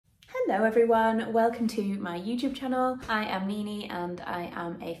Hello everyone, welcome to my YouTube channel. I am Nini and I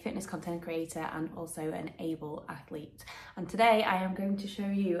am a fitness content creator and also an AYBL athlete. And today I am going to show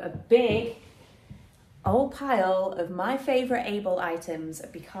you a big old pile of my favourite AYBL items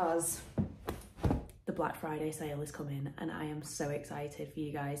because the Black Friday sale is coming and I am so excited for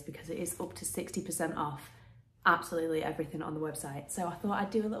you guys because it is up to 60% off absolutely everything on the website. So I thought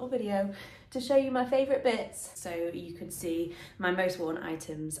I'd do a little video to show you my favourite bits so you could see my most worn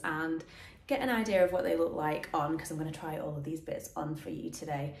items and get an idea of what they look like on, because I'm going to try all of these bits on for you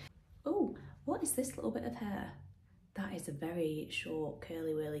today. Oh, what is this little bit of hair? That is a very short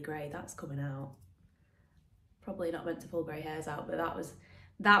curly whirly grey. That's coming out. Probably not meant to pull grey hairs out, but that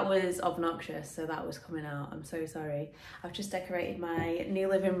was obnoxious, so that was coming out. I'm so sorry. I've just decorated my new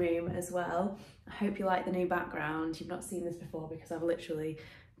living room as well. I hope you like the new background. You've not seen this before because I've literally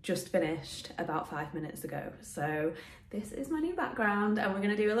just finished about 5 minutes ago. So this is my new background and we're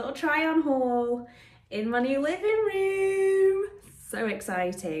gonna do a little try on haul in my new living room. So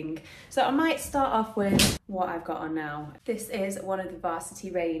exciting. So I might start off with what I've got on now. This is one of the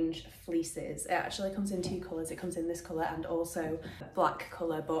Varsity range fleeces. It actually comes in two colours. It comes in this colour and also black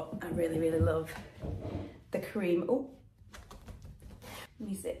colour, but I really, really love the cream. Oh,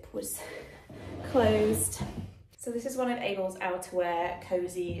 my zip was closed. So this is one of AYBL's outerwear,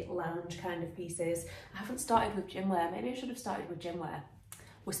 cosy lounge kind of pieces. I haven't started with gym wear. Maybe I should have started with gym wear.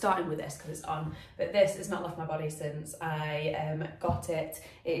 We're starting with this because it's on, but this has not left my body since I got it.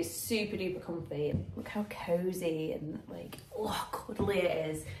 It is super duper comfy. Look how cozy and like, oh, cuddly it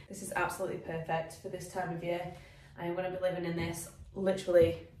is. This is absolutely perfect for this time of year. I am going to be living in this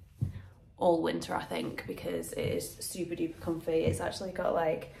literally all winter, I think, because it is super duper comfy. It's actually got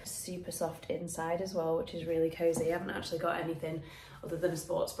like super soft inside as well, which is really cozy. I haven't actually got anything other than a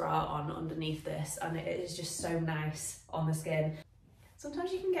sports bra on underneath this, and it is just so nice on the skin.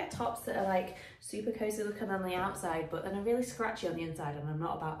 Sometimes you can get tops that are like super cozy looking on the outside, but then are really scratchy on the inside, and I'm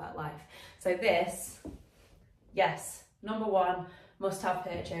not about that life. So this, yes, number one, must have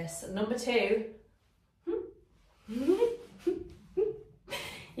purchase. Number two,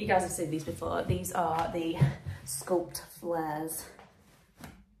 you guys have seen these before. These are the Sculpt Flares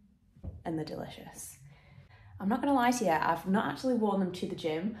and they're delicious. I'm not gonna lie to you, I've not actually worn them to the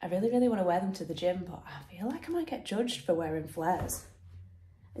gym. I really, really wanna wear them to the gym, but I feel like I might get judged for wearing flares.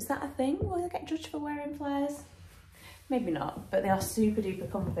 Is that a thing? Will I get judged for wearing flares? Maybe not, but they are super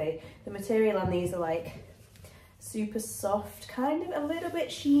duper comfy. The material on these are like super soft, kind of a little bit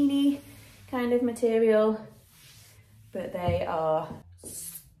sheeny kind of material, but they are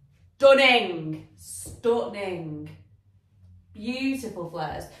stunning, stunning, beautiful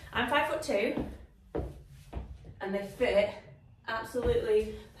flares. I'm 5'2" and they fit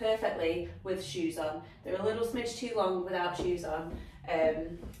absolutely perfectly with shoes on. They're a little smidge too long without shoes on.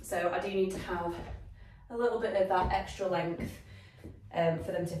 So I do need to have a little bit of that extra length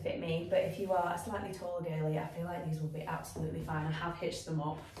for them to fit me, but if you are a slightly taller girly, I feel like these will be absolutely fine. I have hitched them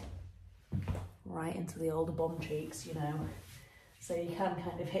up right into the older bum cheeks, you know, so you can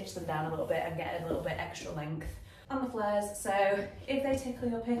kind of hitch them down a little bit and get a little bit extra length on the flares. So if they tickle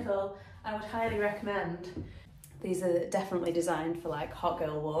your pickle, I would highly recommend. These are definitely designed for like hot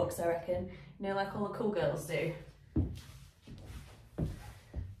girl walks, I reckon, you know, like all the cool girls do.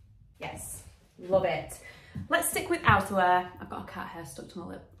 Yes, love it. Let's stick with outerwear. I've got a cat hair stuck to my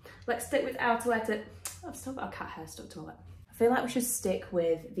lip. Let's stick with outerwear to, I've still got a cat hair stuck to my lip. I feel like we should stick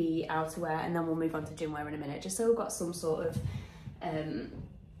with the outerwear and then we'll move on to gym wear in a minute, just so we've got some sort of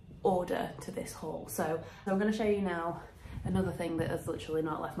order to this haul. So I'm gonna show you now another thing that has literally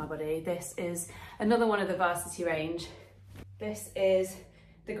not left my body. This is another one of the Varsity range. This is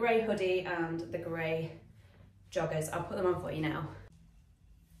the grey hoodie and the grey joggers. I'll put them on for you now.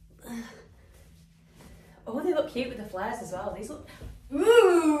 Oh, they look cute with the flares as well. These look,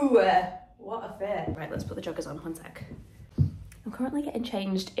 ooh, what a fit. Right, let's put the joggers on, one sec. I'm currently getting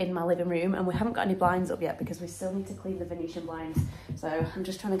changed in my living room and we haven't got any blinds up yet because we still need to clean the Venetian blinds. So I'm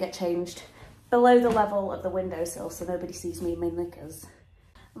just trying to get changed below the level of the windowsill so nobody sees me in my knickers.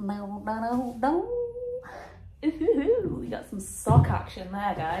 No, no, no. Ooh, we got some sock action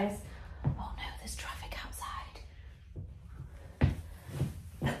there, guys. Oh no, there's traffic outside.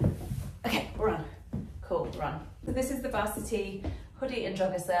 Okay, we're on. Cool, we're on. So this is the Varsity hoodie and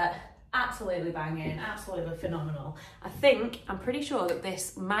jogger set. Absolutely banging, absolutely phenomenal. I'm pretty sure that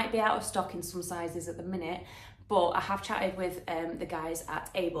this might be out of stock in some sizes at the minute, but I have chatted with the guys at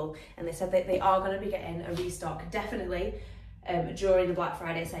AYBL and they said that they are going to be getting a restock definitely during the Black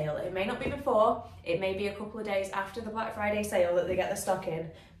Friday sale. It may not be before, it may be a couple of days after the Black Friday sale that they get the stock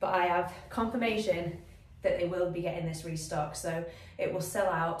in, but I have confirmation that they will be getting this restock, so it will sell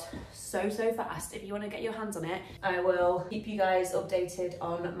out so fast. If you want to get your hands on it, I will keep you guys updated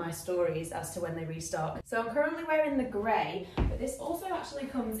on my stories as to when they restock. So I'm currently wearing the grey, but this also actually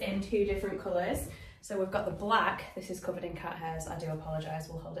comes in 2 different colours. So we've got the black, this is covered in cat hairs, I do apologise,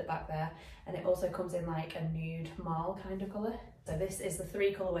 we'll hold it back there. And it also comes in like a nude marl kind of colour. So this is the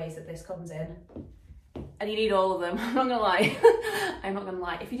 3 colourways that this comes in. And you need all of them, I'm not gonna lie. I'm not gonna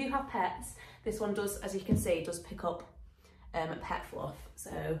lie. If you do have pets, this one does, as you can see, does pick up pet fluff.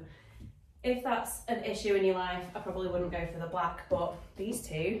 So if that's an issue in your life, I probably wouldn't go for the black, but these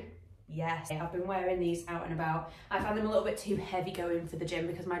 2, yes. I've been wearing these out and about. I find them a little bit too heavy going for the gym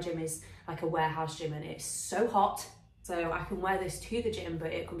because my gym is like a warehouse gym and it's so hot. So I can wear this to the gym,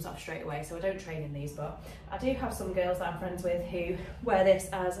 but it comes off straight away. So I don't train in these, but I do have some girls that I'm friends with who wear this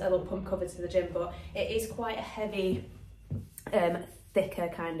as a little pump cover to the gym, but it is quite a heavy, thicker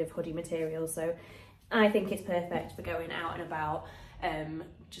kind of hoodie material. So I think it's perfect for going out and about,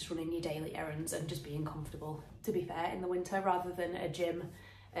 just running your daily errands and just being comfortable, to be fair, in the winter rather than a gym,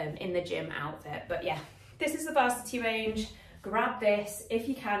 in the gym outfit. But yeah, this is the varsity range. Grab this if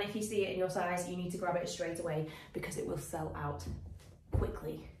you can. If you see it in your size, you need to grab it straight away because it will sell out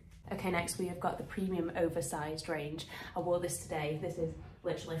quickly. Okay, next we have got the premium oversized range. I wore this today. This is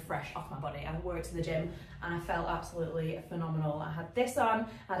literally fresh off my body. I wore it to the gym and I felt absolutely phenomenal. I had this on,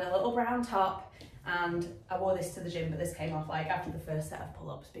 I had a little brown top, and I wore this to the gym, but this came off like after the first set of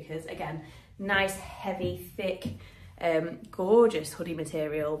pull-ups because, again, nice, heavy, thick, gorgeous hoodie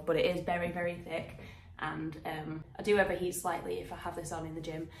material, but it is very thick. And I do overheat slightly if I have this on in the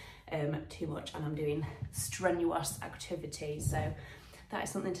gym too much and I'm doing strenuous activities. So that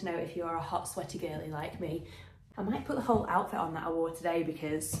is something to know if you are a hot, sweaty girly like me. I might put the whole outfit on that I wore today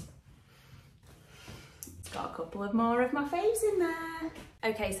because it's got a couple of more of my faves in there.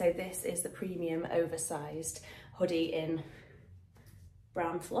 Okay, so this is the premium oversized hoodie in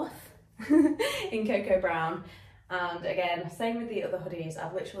brown fluff, in cocoa brown. And again, same with the other hoodies,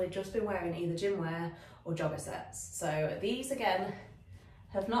 I've literally just been wearing either gym wear or jogger sets. So these, again,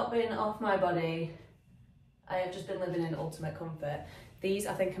 have not been off my body. I have just been living in ultimate comfort. These,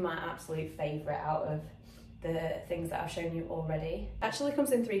 I think, are my absolute favourite out of the things that I've shown you already. Actually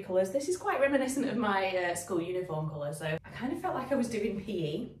comes in 3 colours. This is quite reminiscent of my school uniform colour, so I kind of felt like I was doing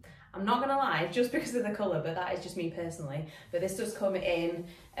PE. I'm not gonna lie, just because of the colour, but that is just me personally. But this does come in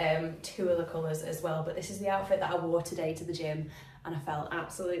 2 other colours as well, but this is the outfit that I wore today to the gym and I felt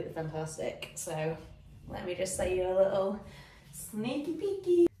absolutely fantastic. So let me just say you a little sneaky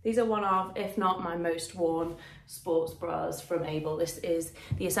peeky. These are one of, if not my most worn sports bras from AYBL. This is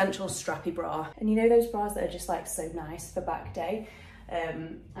the Essential Strappy Bra. And you know those bras that are just like so nice for back day?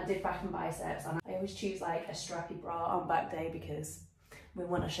 I did back and biceps and I always choose like a strappy bra on back day because we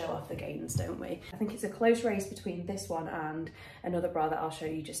want to show off the gains, don't we? I think it's a close race between this one and another bra that I'll show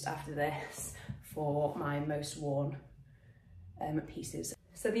you just after this for my most worn pieces.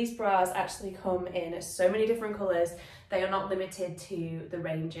 So these bras actually come in so many different colours. They are not limited to the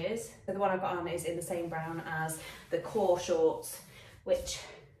ranges. So the one I've got on is in the same brown as the core shorts, which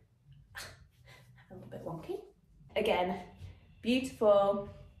a little bit wonky. Again, beautiful,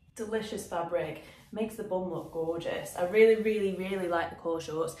 delicious fabric. Makes the bum look gorgeous. I really like the core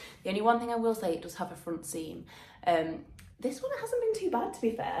shorts. The only one thing I will say, it does have a front seam. This one hasn't been too bad, to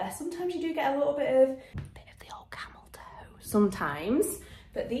be fair. Sometimes you do get a little bit of the old camel toe sometimes,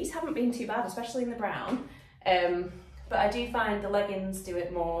 but these haven't been too bad, especially in the brown. But I do find the leggings do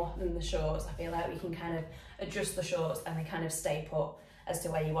it more than the shorts. I feel like we can kind of adjust the shorts and they kind of stay put as to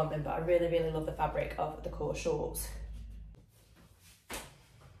where you want them, but I really love the fabric of the core shorts.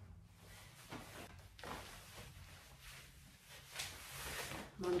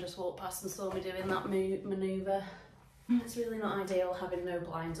 Mum just walked past and saw me doing that manoeuvre. It's really not ideal having no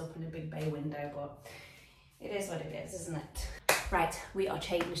blinds up and a big bay window, but it is what it is, isn't it? Right, we are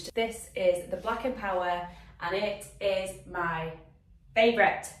changed. This is the Black & Power and it is my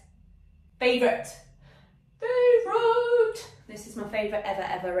favourite. This is my favourite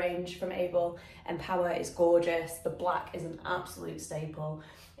ever range from AYBL, and Power is gorgeous. The black is an absolute staple.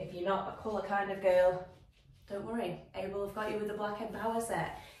 If you're not a colour kind of girl, don't worry, AYBL have got you with the Black & Power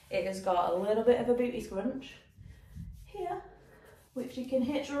set. It has got a little bit of a booty scrunch here, which you can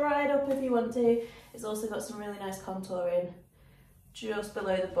hitch right up if you want to. It's also got some really nice contouring just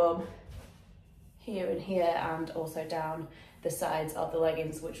below the bum, here and here, and also down the sides of the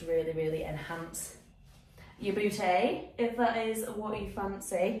leggings, which really enhance your booty, if that is what you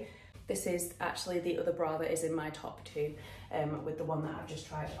fancy. This is actually the other bra that is in my top 2, with the one that I've just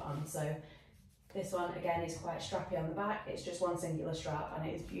tried on. So This one again is quite strappy on the back. It's just one singular strap and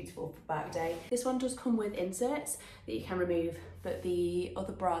it is beautiful for back day. This one does come with inserts that you can remove, but the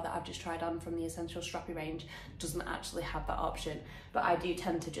other bra that I've just tried on from the Essential Strappy range doesn't actually have that option. But I do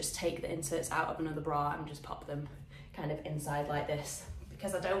tend to just take the inserts out of another bra and just pop them kind of inside like this,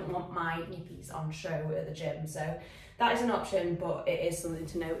 because I don't want my nippies on show at the gym. So that is an option, but it is something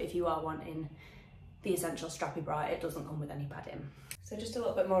to note if you are wanting the Essential Strappy bra. It doesn't come with any padding. So just a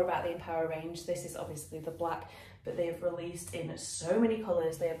little bit more about the Empower range. This is obviously the black, but they have released in so many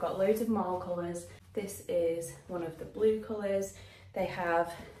colours. They have got loads of marl colours. This is one of the blue colours. They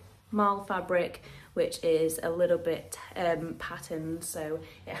have marl fabric, which is a little bit patterned, so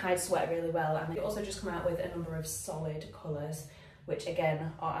it hides sweat really well. And they also just come out with a number of solid colours, which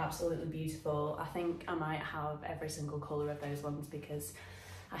again are absolutely beautiful. I think I might have every single colour of those ones because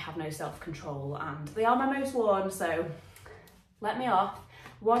I have no self-control and they are my most worn, so let me off.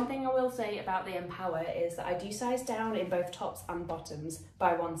 One thing I will say about the Empower is that I do size down in both tops and bottoms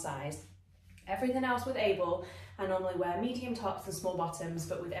by 1 size. Everything else with AYBL, I normally wear medium tops and small bottoms,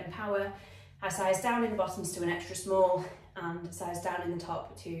 but with Empower, I size down in the bottoms to an extra small and size down in the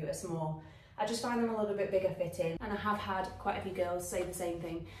top to a small. I just find them a little bit bigger fitting, and I have had quite a few girls say the same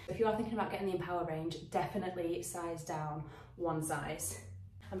thing. If you are thinking about getting the Empower range, definitely size down 1 size.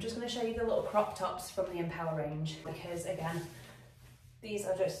 I'm just going to show you the little crop tops from the Empower range because again, these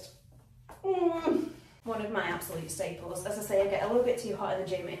are just one of my absolute staples. As I say, I get a little bit too hot in the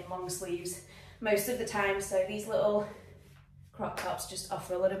gym in long sleeves most of the time, so these little crop tops just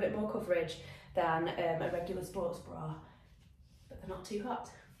offer a little bit more coverage than a regular sports bra, but they're not too hot.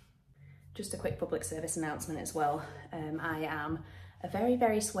 Just a quick public service announcement as well. I am a very,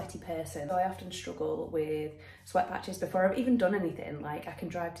 very sweaty person. So I often struggle with sweat patches before I've even done anything. Like I can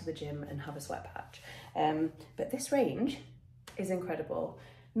drive to the gym and have a sweat patch. But this range is incredible.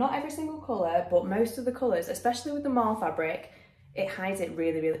 Not every single colour, but most of the colours, especially with the marl fabric, it hides it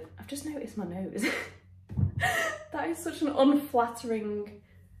really, really. I've just noticed my nose. That is such an unflattering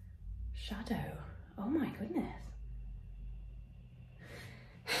shadow. Oh my goodness.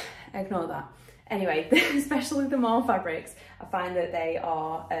 Ignore that. Anyway, especially the marl fabrics, I find that they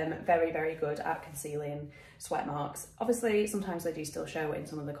are very, very good at concealing sweat marks. Obviously, sometimes they do still show in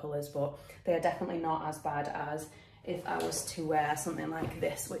some of the colours, but they are definitely not as bad as if I was to wear something like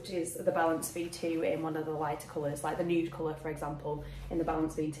this, which is the Balance V2 in one of the lighter colours, like the nude colour, for example, in the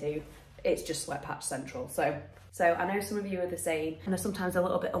Balance V2. It's just sweat patch central. So I know some of you are the same and are sometimes a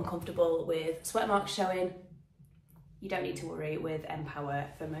little bit uncomfortable with sweat marks showing. You don't need to worry with Empower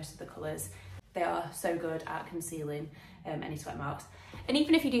for most of the colours. They are so good at concealing any sweat marks. And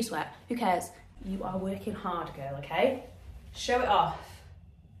even if you do sweat, who cares? You are working hard, girl, okay? Show it off.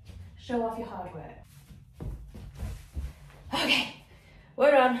 Show off your hard work. Okay,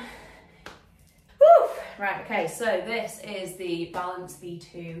 we're on. Woo! Right, okay, so this is the Balance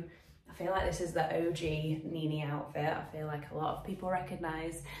V2. I feel like this is the OG Nini outfit. I feel like a lot of people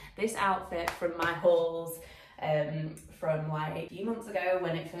recognise this outfit from my hauls. From like a few months ago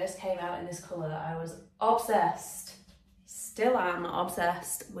when it first came out in this colour. I was obsessed, still am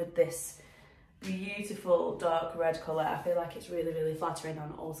obsessed with this beautiful dark red colour. I feel like it's really, really flattering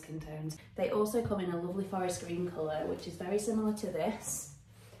on all skin tones. They also come in a lovely forest green colour, which is very similar to this.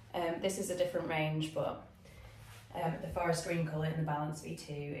 This is a different range, but the forest green colour in the Balance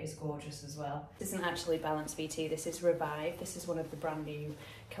V2 is gorgeous as well. This isn't actually Balance V2, this is Revive. This is one of the brand new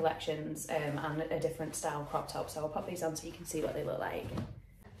collections and a different style crop top. So I'll pop these on so you can see what they look like.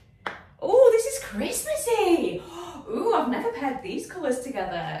 Oh, this is Christmassy! Ooh, I've never paired these colours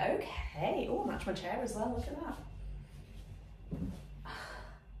together. Okay, oh, match my chair as well, look at that.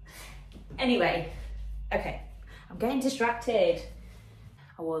 Anyway, okay, I'm getting distracted.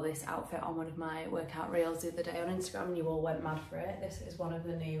 I wore this outfit on one of my workout reels the other day on Instagram and you all went mad for it. This is one of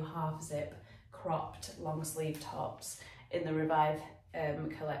the new half zip cropped long sleeve tops in the Revive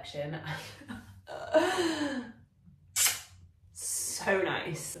collection. So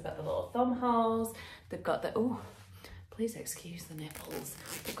nice. They've got the little thumb holes, they've got the, oh, please excuse the nipples.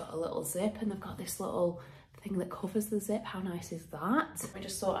 They've got a little zip and they've got this little thing that covers the zip. How nice is that? Let me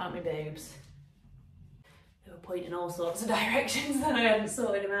just sort out my boobs. They were pointing all sorts of directions and I hadn't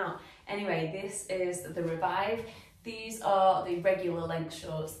sorted them out. Anyway, this is the Revive. These are the regular length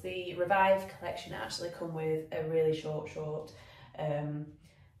shorts. The Revive collection actually come with a really short short.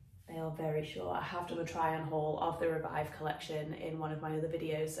 They are very short. I have done a try on haul of the Revive collection in one of my other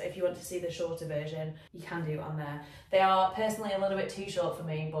videos. So if you want to see the shorter version, you can do it on there. They are personally a little bit too short for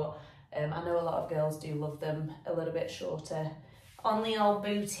me, but I know a lot of girls do love them a little bit shorter. On the old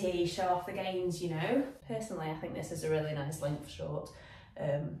booty, show off the gains, you know. Personally, I think this is a really nice length short.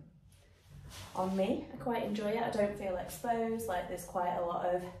 on me. I quite enjoy it. I don't feel exposed, like there's quite a lot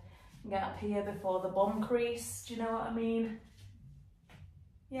of gap here before the bum crease, do you know what I mean?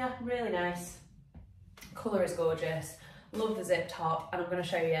 Yeah, really nice. Colour is gorgeous. Love the zip top, and I'm going to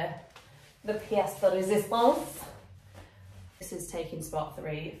show you the pièce de résistance. This is taking spot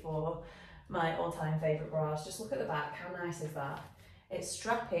 3 for my all-time favourite bras. Just look at the back, how nice is that? It's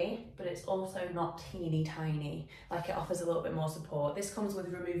strappy, but it's also not teeny tiny. Like, it offers a little bit more support. This comes with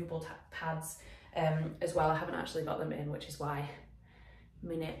removable pads as well. I haven't actually got them in, which is why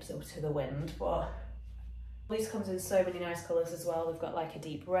my nips are to the wind, but this comes in so many nice colours as well. They've got like a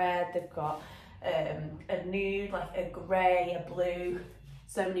deep red, they've got a nude, like a grey, a blue,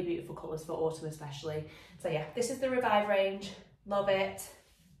 so many beautiful colours for autumn especially. So yeah, this is the Revive range. Love it.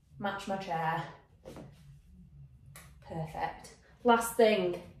 Match my chair. Perfect. Last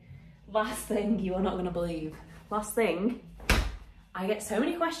thing you are not going to believe. Last thing I get so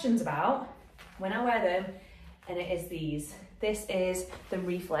many questions about when I wear them, and it is these. This is the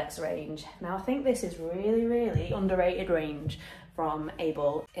Reflex range. Now, I think this is really underrated range from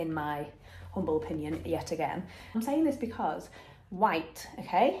AYBL, in my humble opinion, yet again. I'm saying this because white,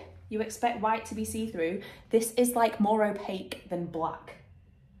 okay? You expect white to be see-through. This is like more opaque than black.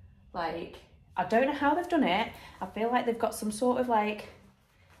 Like, I don't know how they've done it. I feel like they've got some sort of like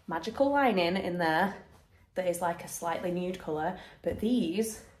magical lining in there that is like a slightly nude colour, but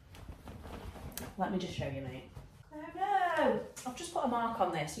these, let me just show you, mate. Oh, I've just put a mark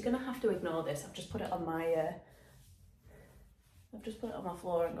on this. You're gonna have to ignore this. I've just put it on my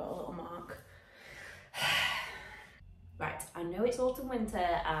floor and got a little mark. Right, I know it's autumn winter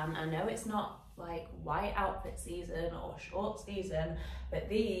and I know it's not like white outfit season or short season, but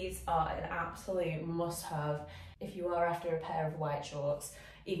these are an absolute must-have if you are after a pair of white shorts,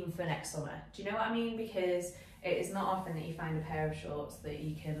 even for next summer. Do you know what I mean? Because it is not often that you find a pair of shorts that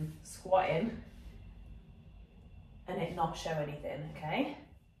you can squat in and it not show anything, okay?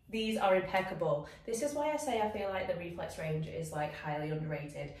 These are impeccable. This is why I say I feel like the Reflex range is like highly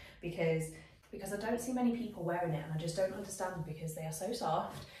underrated, because I don't see many people wearing it, and I just don't understand, because they are so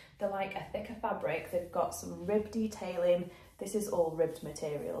soft. They're like a thicker fabric. They've got some rib detailing. This is all ribbed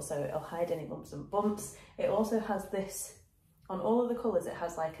material, so it'll hide any lumps and bumps. It also has this, on all of the colours, it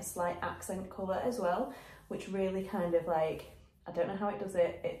has like a slight accent colour as well, which really kind of like, I don't know how it does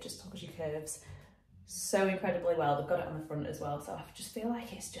it, it just toggles your curves so incredibly well. They've got it on the front as well, so I just feel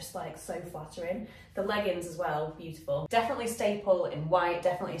like it's just like so flattering. The leggings as well, beautiful. Definitely staple in white,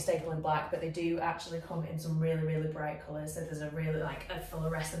 definitely a staple in black, but they do actually come in some really bright colours. So there's a really like a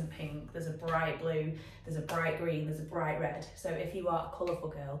fluorescent pink, there's a bright blue, there's a bright green, there's a bright red. So if you are a colourful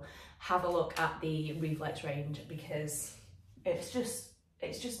girl, have a look at the Reflex range, because it's just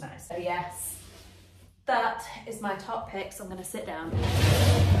nice. So yes, that is my top picks. I'm gonna sit down.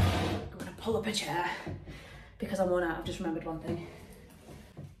 I'm gonna pull up a chair because I'm worn out. I've just remembered one thing.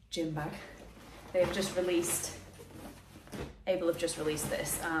 Gym bag. They've just released, AYBL have just released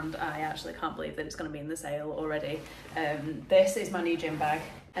this, and I actually can't believe that it's gonna be in the sale already. This is my new gym bag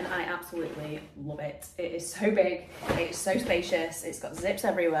and I absolutely love it. It is so big, it's so spacious, it's got zips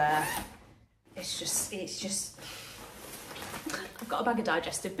everywhere. It's just, I've got a bag of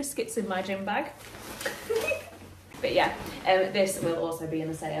digestive biscuits in my gym bag. But yeah, this will also be in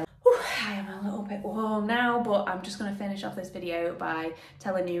the sale. I am a little bit warm now, but I'm just going to finish off this video by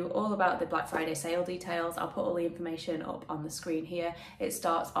telling you all about the Black Friday sale details. I'll put all the information up on the screen here. It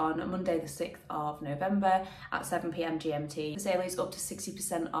starts on Monday the 6th of November at 7 PM GMT. The sale is up to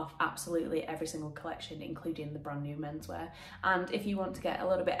 60% off absolutely every single collection, including the brand new menswear. And if you want to get a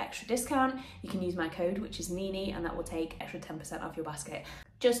little bit extra discount, you can use my code, which is NINI, and that will take extra 10% off your basket.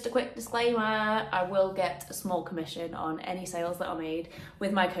 Just a quick disclaimer, I will get a small commission on any sales that are made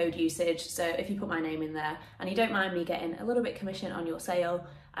with my code usage. So if you put my name in there and you don't mind me getting a little bit commission on your sale,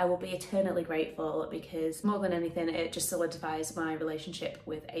 I will be eternally grateful, because more than anything, it just solidifies my relationship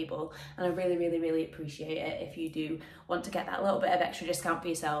with AYBL. And I really appreciate it if you do want to get that little bit of extra discount for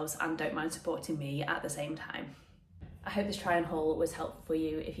yourselves and don't mind supporting me at the same time. I hope this try and haul was helpful for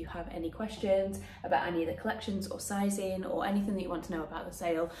you. If you have any questions about any of the collections or sizing or anything that you want to know about the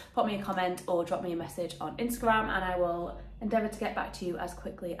sale, pop me a comment or drop me a message on Instagram and I will endeavour to get back to you as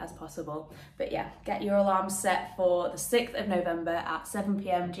quickly as possible. But yeah, get your alarms set for the 6th of November at 7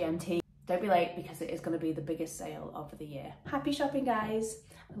 PM GMT. Don't be late, because it is going to be the biggest sale of the year. Happy shopping, guys.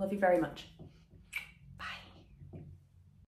 I love you very much.